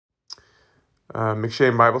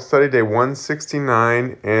McShane Bible Study, day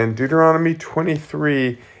 169, and Deuteronomy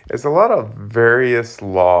 23 is a lot of various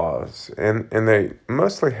laws, and they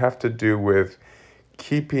mostly have to do with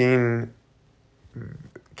keeping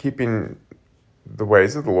the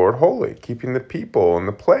ways of the Lord holy, keeping the people and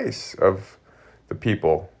the place of the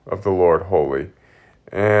people of the Lord holy.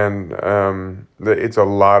 And it's a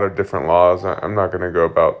lot of different laws. I'm not going to go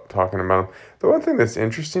about talking about them. The one thing that's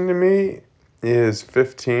interesting to me is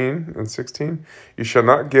 15 and 16. You shall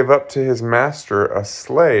not give up to his master a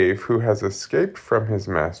slave who has escaped from his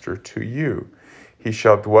master to you. He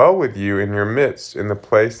shall dwell with you in your midst, in the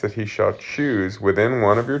place that he shall choose within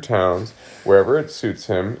one of your towns, wherever it suits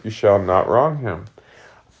him. You shall not wrong him.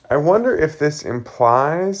 I wonder if this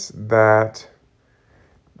implies that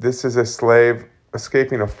this is a slave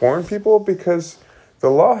escaping a foreign people, because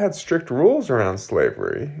the law had strict rules around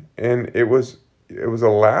slavery, and it was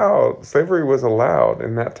allowed. Slavery was allowed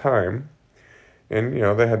in that time, and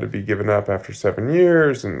they had to be given up after 7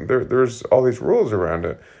 years, and there's all these rules around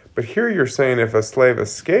it. But here you're saying if a slave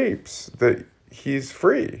escapes, that he's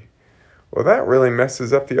free. Well, that really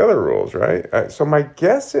messes up the other rules, right? So my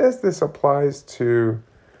guess is this applies to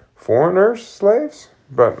foreigners, slaves,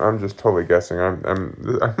 but I'm just totally guessing.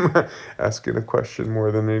 I'm asking a question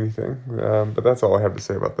more than anything. But that's all I have to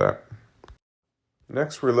say about that.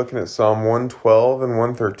 Next, we're looking at Psalm 112 and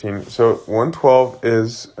 113. So 112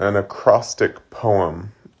 is an acrostic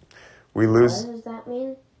poem. What does that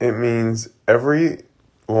mean? It means every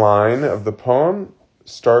line of the poem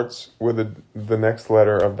starts with the next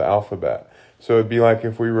letter of the alphabet. So it'd be like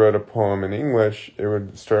if we wrote a poem in English, it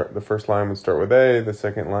would start, the first line would start with A, the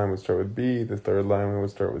second line would start with B, the third line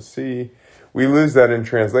would start with C. We lose that in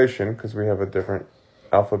translation because we have a different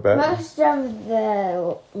alphabet. Most of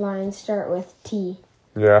the lines start with T.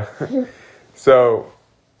 Yeah. So,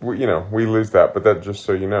 we lose that, but that, just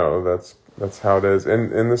so you know, that's how it is.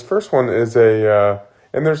 And this first one is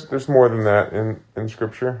and there's more than that in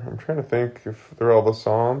Scripture. I'm trying to think if they're all the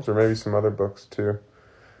Psalms or maybe some other books too.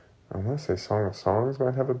 I want to say Song of Songs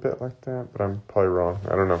might have a bit like that, but I'm probably wrong.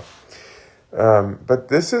 I don't know. But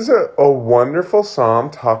this is a wonderful psalm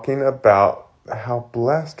talking about how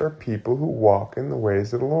blessed are people who walk in the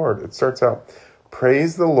ways of the Lord. It starts out,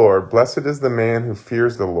 praise the Lord. Blessed is the man who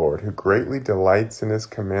fears the Lord, who greatly delights in his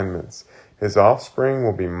commandments. His offspring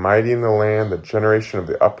will be mighty in the land. The generation of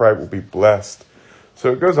the upright will be blessed.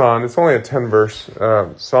 So it goes on. It's only a 10-verse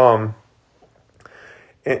psalm.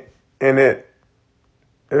 And it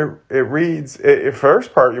reads,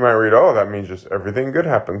 first part you might read, oh, that means just everything good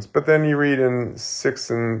happens. But then you read in 6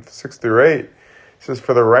 through 8, it says,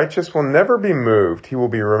 for the righteous will never be moved. He will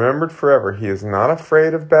be remembered forever. He is not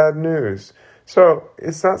afraid of bad news. So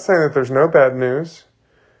it's not saying that there's no bad news,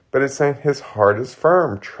 but it's saying his heart is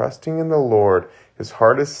firm, trusting in the Lord. His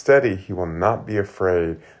heart is steady. He will not be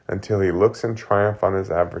afraid until he looks in triumph on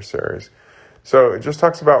his adversaries. So it just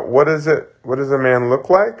talks about what does a man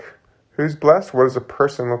look like who's blessed? What does a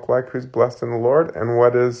person look like who's blessed in the Lord? And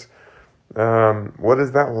what does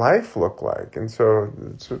that life look like? And so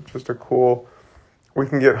it's just we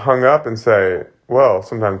can get hung up and say, well,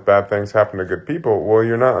 sometimes bad things happen to good people. Well,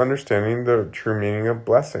 you're not understanding the true meaning of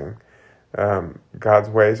blessing. God's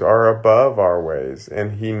ways are above our ways,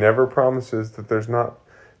 and he never promises that there's not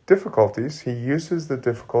difficulties. He uses the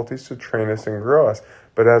difficulties to train us and grow us.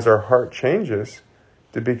 But as our heart changes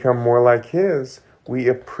to become more like his, we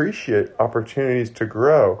appreciate opportunities to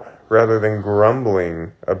grow rather than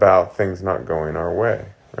grumbling about things not going our way,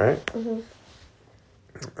 right? Mm-hmm.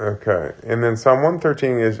 Okay, and then Psalm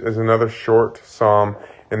 113 is another short psalm,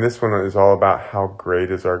 and this one is all about how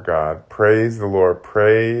great is our God. Praise the Lord.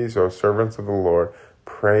 Praise, O servants of the Lord.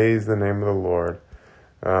 Praise the name of the Lord,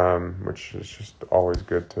 which is just always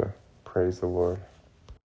good to praise the Lord.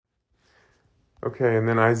 Okay, and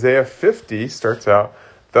then Isaiah 50 starts out,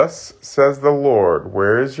 thus says the Lord,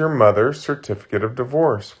 where is your mother's certificate of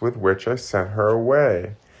divorce with which I sent her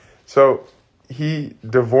away? So he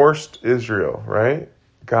divorced Israel, right?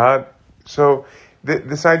 God. So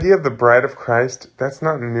this idea of the bride of Christ, that's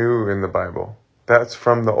not new in the Bible. That's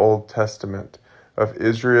from the Old Testament of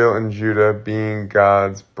Israel and Judah being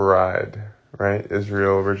God's bride, right?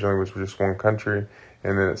 Israel originally was just one country,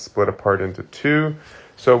 and then it split apart into two.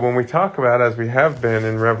 So when we talk about, as we have been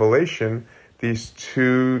in Revelation, these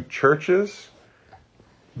two churches,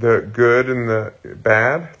 the good and the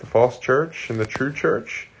bad, the false church and the true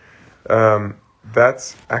church,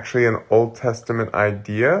 that's actually an Old Testament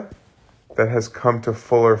idea that has come to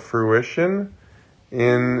fuller fruition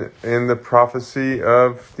in the prophecy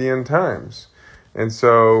of the end times. And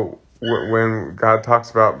so when God talks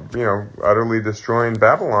about, utterly destroying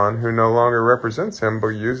Babylon, who no longer represents him but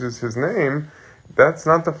uses his name, that's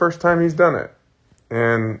not the first time he's done it.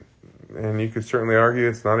 And you could certainly argue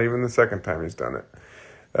it's not even the second time he's done it.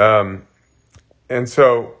 And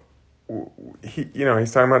so,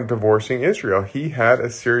 he's talking about divorcing Israel. He had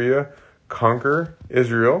Assyria conquer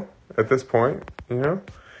Israel at this point, and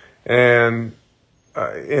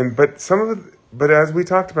but as we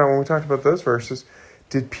talked about when we talked about those verses,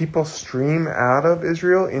 did people stream out of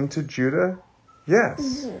Israel into Judah?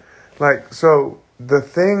 Yes. Mm-hmm. So the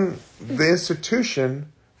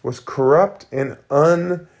institution was corrupt and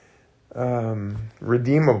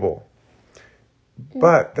unredeemable.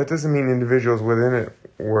 But that doesn't mean individuals within it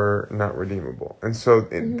were not redeemable. And so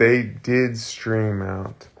they did stream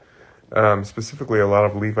out. Specifically, a lot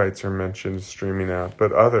of Levites are mentioned streaming out,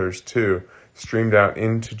 but others too streamed out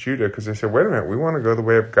into Judah because they said, wait a minute, we want to go the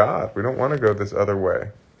way of God. We don't want to go this other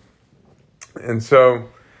way. And so,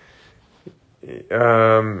 he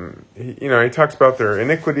talks about their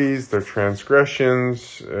iniquities, their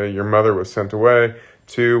transgressions. Your mother was sent away.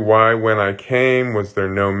 2, why when I came was there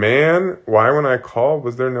no man? Why when I called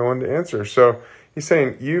was there no one to answer? So he's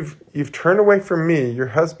saying, you've turned away from me, your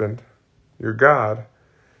husband, your God,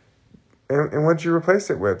 and what'd you replace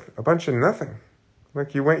it with? A bunch of nothing.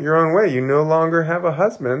 You went your own way. You no longer have a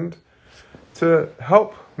husband to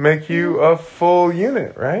help make you a full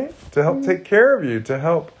unit, right? To help take care of you, to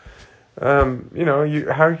help, how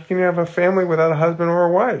can you have a family without a husband or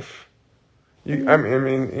a wife? In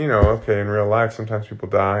real life, sometimes people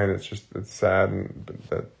die and it's sad, but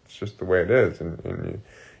that's just the way it is, and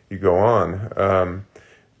you go on.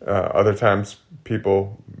 Other times,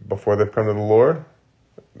 people, before they've come to the Lord,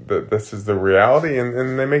 this is the reality,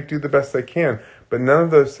 and they do the best they can. But none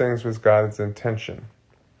of those things was God's intention,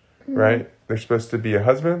 right? They're supposed to be a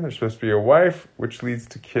husband, they're supposed to be a wife, which leads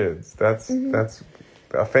to kids. That's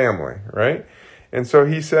a family, right? And so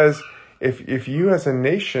he says, if you as a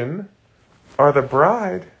nation are the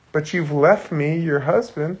bride, but you've left me, your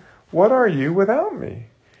husband, what are you without me?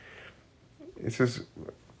 It says,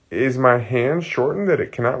 is my hand shortened that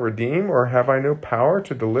it cannot redeem, or have I no power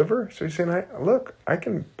to deliver? So he's saying, I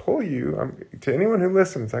can pull you. To anyone who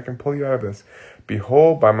listens, I can pull you out of this.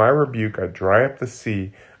 Behold, by my rebuke, I dry up the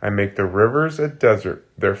sea. I make the rivers a desert.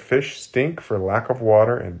 Their fish stink for lack of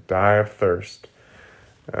water and die of thirst.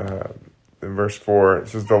 In verse 4, it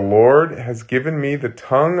says, the Lord has given me the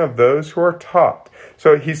tongue of those who are taught.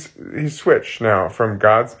 So he's switched now from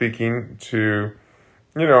God speaking to,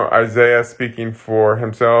 Isaiah speaking for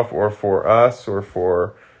himself or for us or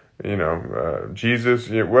for, Jesus,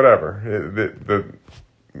 whatever.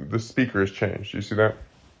 The speaker has changed. You see that?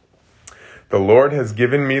 The Lord has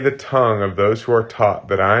given me the tongue of those who are taught,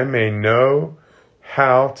 that I may know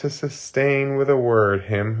how to sustain with a word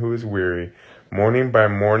him who is weary. Morning by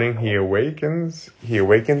morning he awakens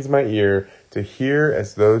my ear to hear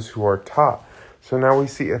as those who are taught. So now we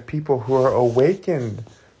see a people who are awakened.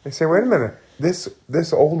 They say, wait a minute, this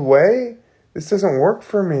old way, this doesn't work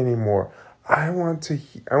for me anymore. I want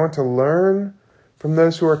to learn from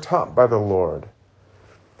those who are taught by the Lord.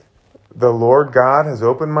 The Lord God has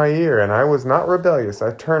opened my ear, and I was not rebellious.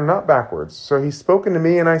 I turned not backwards. So he's spoken to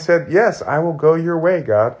me, and I said, yes, I will go your way,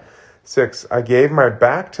 God. 6, I gave my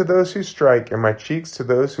back to those who strike, and my cheeks to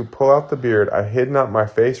those who pull out the beard. I hid not my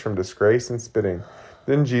face from disgrace and spitting.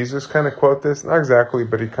 Didn't Jesus kind of quote this? Not exactly,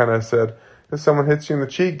 but he kind of said, if someone hits you in the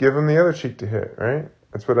cheek, give them the other cheek to hit, right?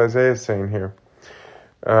 That's what Isaiah is saying here.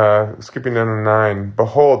 Skipping down to 9.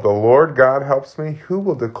 Behold, the Lord God helps me. Who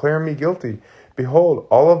will declare me guilty? Behold,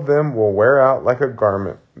 all of them will wear out like a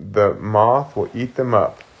garment. The moth will eat them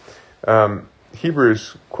up.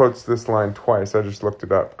 Hebrews quotes this line twice. I just looked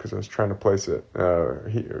it up because I was trying to place it.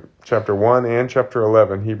 Chapter 1 and chapter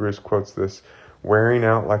 11, Hebrews quotes this, wearing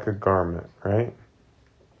out like a garment, right?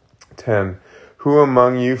 10. Who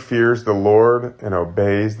among you fears the Lord and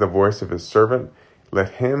obeys the voice of his servant?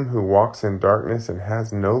 Let him who walks in darkness and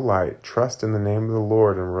has no light trust in the name of the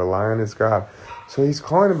Lord and rely on his God. So he's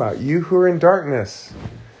calling about you who are in darkness.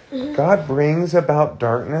 God brings about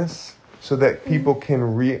darkness so that people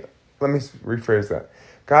can let me rephrase that.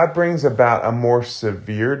 God brings about a more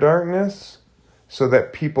severe darkness so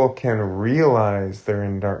that people can realize they're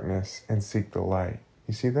in darkness and seek the light.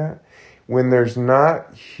 You see that? When there's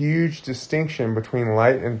not huge distinction between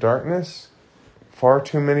light and darkness, far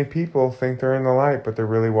too many people think they're in the light, but they're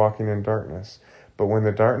really walking in darkness. But when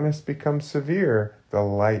the darkness becomes severe, the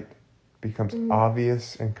light becomes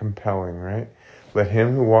obvious and compelling, right? Let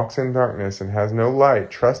him who walks in darkness and has no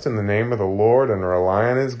light trust in the name of the Lord and rely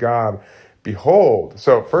on his God. Behold.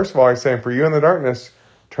 So first of all, he's saying for you in the darkness,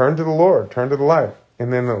 turn to the Lord, turn to the light.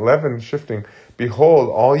 And then 11, shifting. Behold,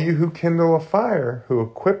 all you who kindle a fire, who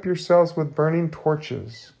equip yourselves with burning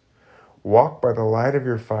torches. Walk by the light of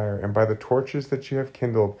your fire, and by the torches that you have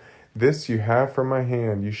kindled. This you have from my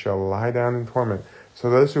hand. You shall lie down in torment. So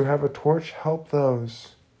those who have a torch help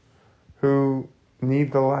those who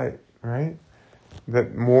need the light, right?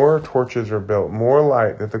 That more torches are built, more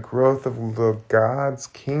light, that the growth of the God's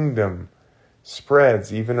kingdom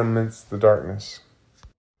spreads even amidst the darkness.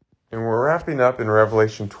 And we're wrapping up in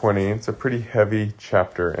Revelation 20. It's a pretty heavy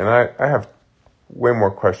chapter, and I have way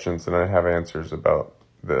more questions than I have answers about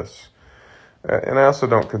this. And I also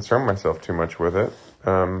don't concern myself too much with it.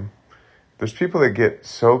 There's people that get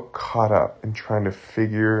so caught up in trying to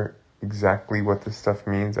figure exactly what this stuff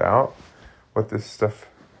means out,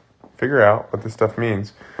 figure out what this stuff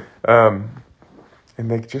means. And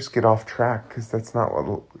they just get off track because that's not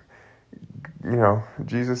what,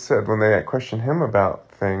 Jesus said when they questioned him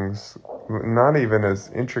about things, not even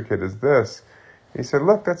as intricate as this. He said,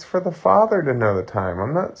 look, that's for the Father to know the time.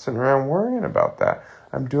 I'm not sitting around worrying about that.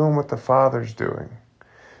 I'm doing what the Father's doing.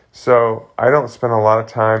 So I don't spend a lot of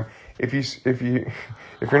time. If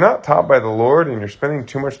you're not taught by the Lord and you're spending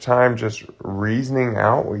too much time just reasoning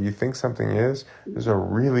out what you think something is, there's a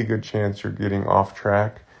really good chance you're getting off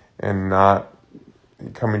track and not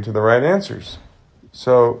coming to the right answers.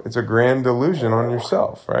 So it's a grand delusion on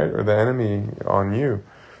yourself, right? Or the enemy on you.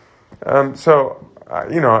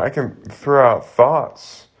 I can throw out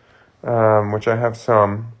thoughts, which I have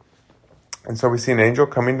some. And so we see an angel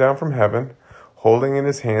coming down from heaven, holding in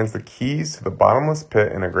his hands the keys to the bottomless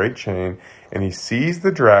pit and a great chain. And he seized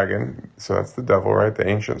the dragon, so that's the devil, right? The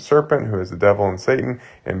ancient serpent, who is the devil and Satan,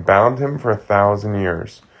 and bound him for 1,000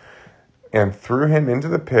 years. And threw him into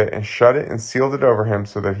the pit and shut it and sealed it over him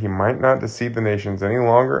so that he might not deceive the nations any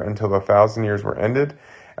longer until the 1,000 years were ended.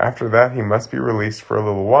 After that, he must be released for a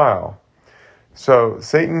little while. So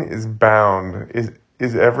Satan is bound.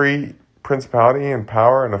 Is every principality and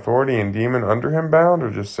power and authority and demon under him bound, or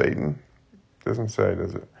just Satan? Doesn't say,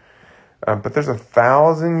 does it? But there's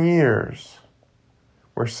 1,000 years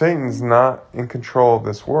where Satan's not in control of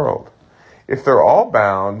this world. If they're all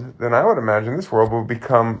bound, then I would imagine this world will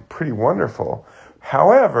become pretty wonderful.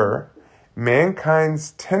 However,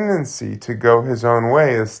 mankind's tendency to go his own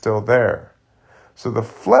way is still there. So the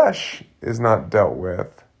flesh is not dealt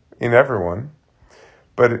with in everyone,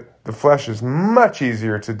 but the flesh is much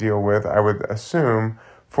easier to deal with, I would assume,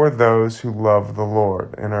 for those who love the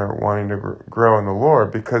Lord and are wanting to grow in the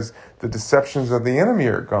Lord, because the deceptions of the enemy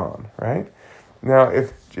are gone, right? Now,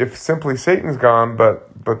 if simply Satan's gone, but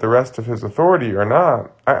the rest of his authority are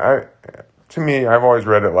not, to me, I've always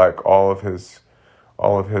read it like all of his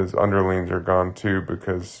underlings are gone too,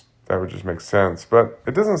 because that would just make sense. But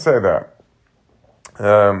it doesn't say that.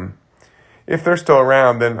 If they're still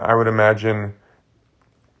around, then I would imagine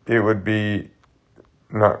it would be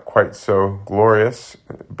not quite so glorious,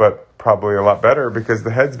 but probably a lot better because the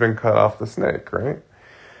head's been cut off the snake, right?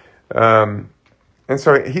 And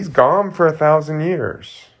so he's gone for 1,000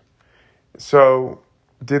 years. So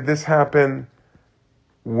did this happen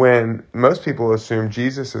when most people assume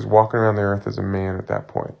Jesus is walking around the earth as a man at that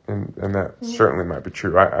point? And that certainly might be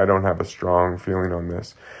true. I don't have a strong feeling on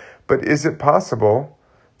this. But is it possible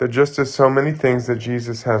that just as so many things that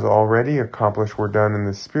Jesus has already accomplished were done in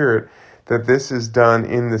the Spirit, that this is done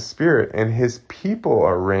in the Spirit and his people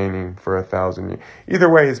are reigning for 1,000 years? Either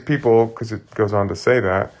way, his people, because it goes on to say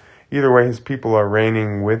that, either way, his people are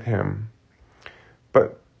reigning with him.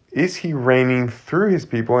 But is he reigning through his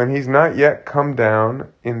people and he's not yet come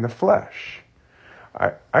down in the flesh?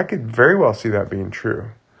 I could very well see that being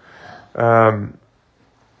true.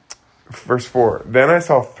 Verse 4, then I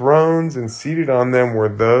saw thrones, and seated on them were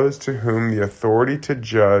those to whom the authority to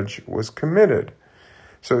judge was committed.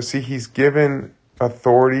 So see, he's given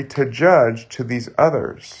authority to judge to these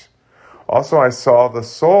others. Also, I saw the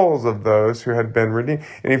souls of those who had been redeemed.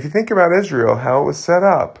 And if you think about Israel, how it was set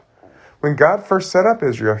up, when God first set up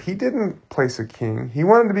Israel, he didn't place a king. He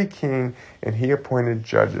wanted to be king, and he appointed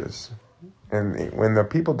judges. And when the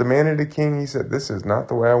people demanded a king, he said, this is not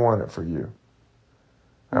the way I want it for you.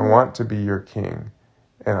 I want to be your king,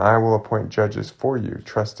 and I will appoint judges for you.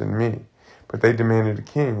 Trust in me. But they demanded a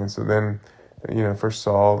king, and so then, first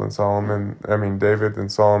Saul and David and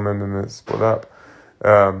Solomon, and it split up.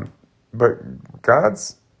 But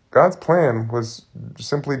God's plan was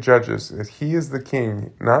simply judges. That he is the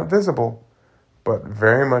king, not visible, but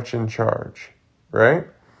very much in charge, right?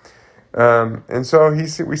 And so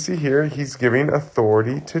we see here he's giving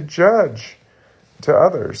authority to judge to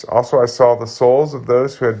others. Also, I saw the souls of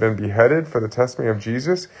those who had been beheaded for the testimony of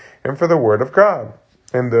Jesus and for the word of God,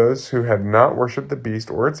 and those who had not worshipped the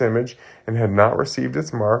beast or its image and had not received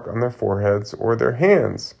its mark on their foreheads or their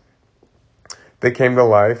hands. They came to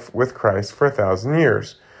life with Christ for 1,000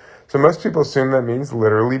 years. So most people assume that means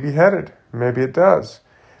literally beheaded. Maybe it does.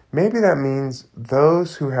 Maybe that means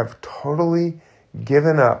those who have totally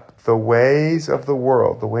given up the ways of the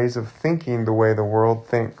world, the ways of thinking the way the world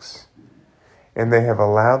thinks, and they have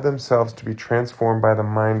allowed themselves to be transformed by the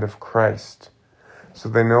mind of Christ. So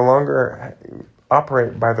they no longer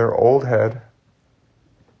operate by their old head.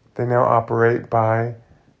 They now operate by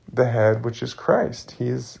the head, which is Christ. He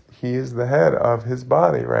is the head of his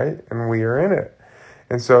body, right? And we are in it.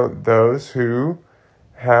 And so those who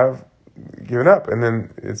have given up, and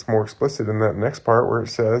then it's more explicit in that next part where it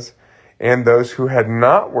says, and those who had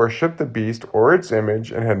not worshipped the beast or its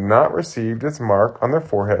image and had not received its mark on their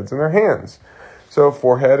foreheads and their hands. So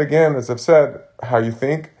forehead, again, as I've said, how you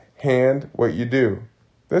think, hand, what you do.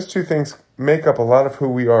 Those two things make up a lot of who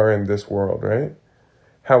we are in this world, right?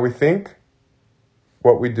 How we think,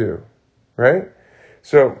 what we do, right?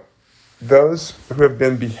 So those who have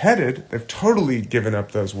been beheaded, they've totally given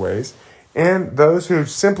up those ways. And those who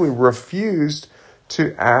simply refused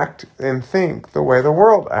to act and think the way the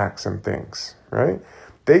world acts and thinks, right?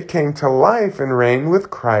 They came to life and reigned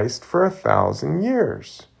with Christ for 1,000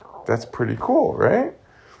 years. That's pretty cool, right?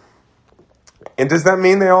 And does that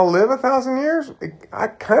mean they all live 1,000 years? I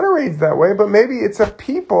kind of read that way, but maybe it's a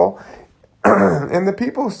people, and the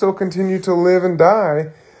people still continue to live and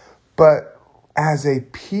die, but as a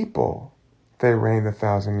people, they reign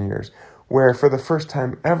 1,000 years, where for the first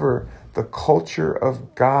time ever, the culture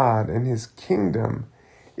of God and his kingdom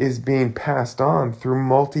is being passed on through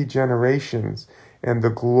multi-generations, and the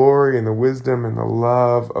glory and the wisdom and the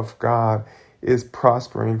love of God is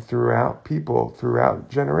prospering throughout people, throughout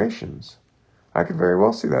generations. I could very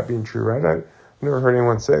well see that being true, right? I've never heard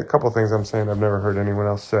anyone say, a couple of things I'm saying I've never heard anyone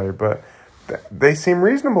else say, but they seem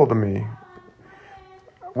reasonable to me.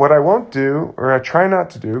 What I won't do, or I try not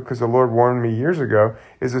to do, because the Lord warned me years ago,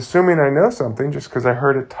 is assuming I know something just because I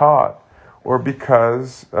heard it taught, or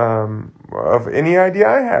because of any idea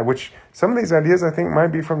I had, which some of these ideas I think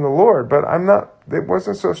might be from the Lord, but it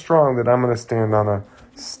wasn't so strong that I'm going to stand on a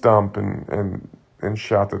stump and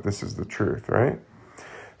shout that this is the truth, right?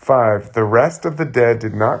 5, the rest of the dead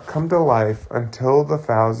did not come to life until the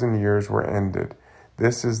 1,000 years were ended.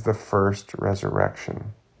 This is the first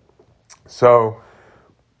resurrection. So,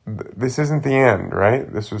 this isn't the end,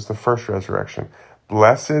 right? This was the first resurrection.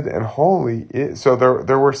 Blessed and holy. So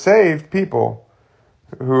there were saved people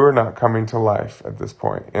who are not coming to life at this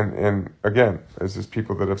point. And again, is this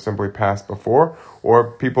people that have simply passed before,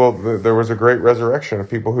 or people, there was a great resurrection of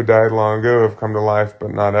people who died long ago have come to life,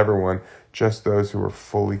 but not everyone, just those who were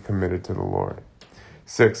fully committed to the Lord.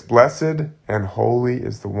 6, blessed and holy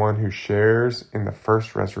is the one who shares in the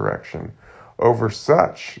first resurrection. Over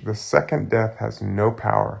such, the second death has no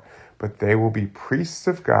power, but they will be priests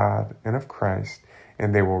of God and of Christ,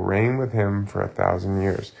 and they will reign with him for 1,000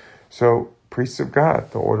 years. So, priests of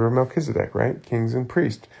God, the order of Melchizedek, right? Kings and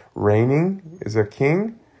priests. Reigning is a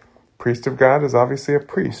king. Priest of God is obviously a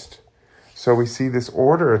priest. So we see this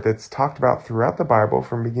order that's talked about throughout the Bible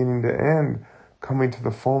from beginning to end, coming to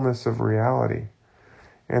the fullness of reality.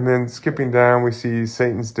 And then skipping down, we see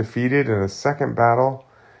Satan's defeated in a second battle.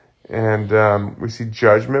 And we see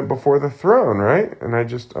judgment before the throne, right? And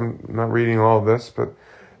I'm not reading all of this, but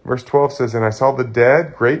verse 12 says, and I saw the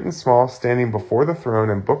dead, great and small, standing before the throne,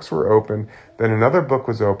 and books were opened. Then another book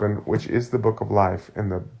was opened, which is the book of life. And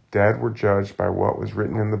the dead were judged by what was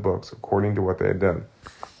written in the books, according to what they had done.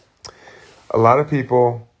 A lot of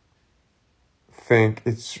people think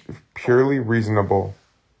it's purely reasonable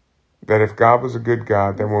that if God was a good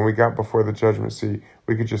God, then when we got before the judgment seat,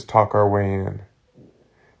 we could just talk our way in.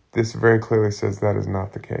 This very clearly says that is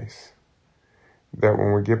not the case. That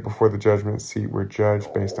when we get before the judgment seat, we're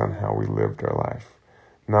judged based on how we lived our life,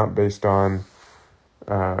 not based on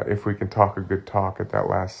if we can talk a good talk at that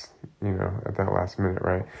last minute,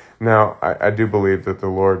 right? Now, I do believe that the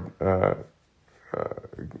Lord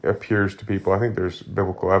appears to people. I think there's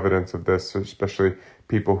biblical evidence of this, especially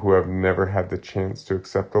people who have never had the chance to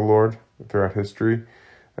accept the Lord throughout history,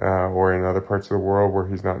 or in other parts of the world where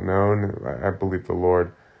he's not known. I believe the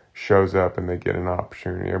Lord shows up and they get an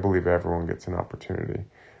opportunity. I believe everyone gets an opportunity.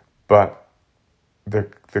 But there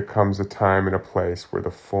comes a time and a place where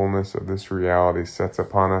the fullness of this reality sets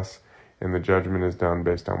upon us, and the judgment is done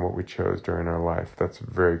based on what we chose during our life. That's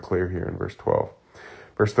very clear here in verse 12.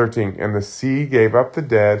 Verse 13, and the sea gave up the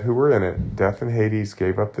dead who were in it. Death and Hades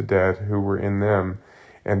gave up the dead who were in them,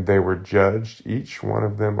 and they were judged, each one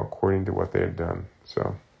of them according to what they had done.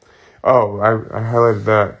 So, I highlighted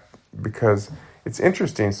that because it's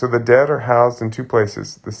interesting. So the dead are housed in two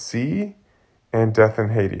places, the sea and death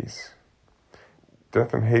and Hades.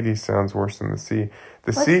 Death and Hades sounds worse than the sea.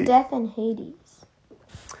 What's death and Hades?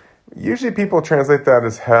 Usually people translate that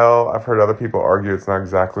as hell. I've heard other people argue it's not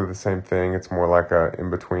exactly the same thing. It's more like a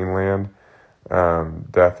in-between land.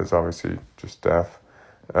 Death is obviously just death.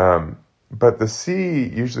 But the sea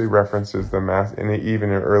usually references the mass, and even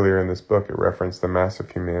earlier in this book, it referenced the mass of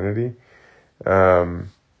humanity. My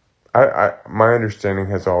understanding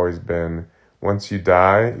has always been, once you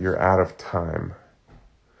die, you're out of time.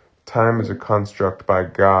 Time is a construct by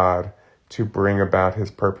God to bring about his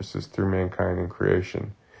purposes through mankind and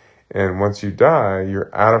creation. And once you die, you're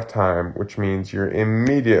out of time, which means you're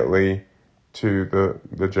immediately to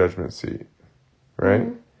the judgment seat, right?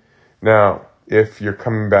 Mm-hmm. Now, if you're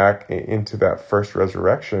coming back into that first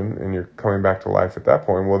resurrection and you're coming back to life at that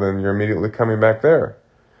point, well, then you're immediately coming back there.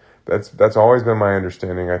 That's always been my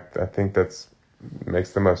understanding. I think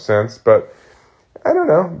makes the most sense. But I don't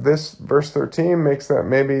know. This verse 13 makes that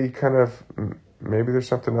maybe there's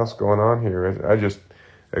something else going on here. I just,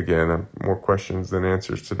 again, more questions than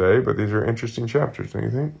answers today, but these are interesting chapters, don't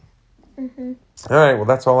you think? Mm-hmm. All right, well,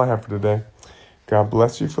 that's all I have for today. God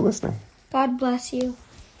bless you for listening. God bless you.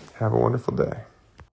 Have a wonderful day.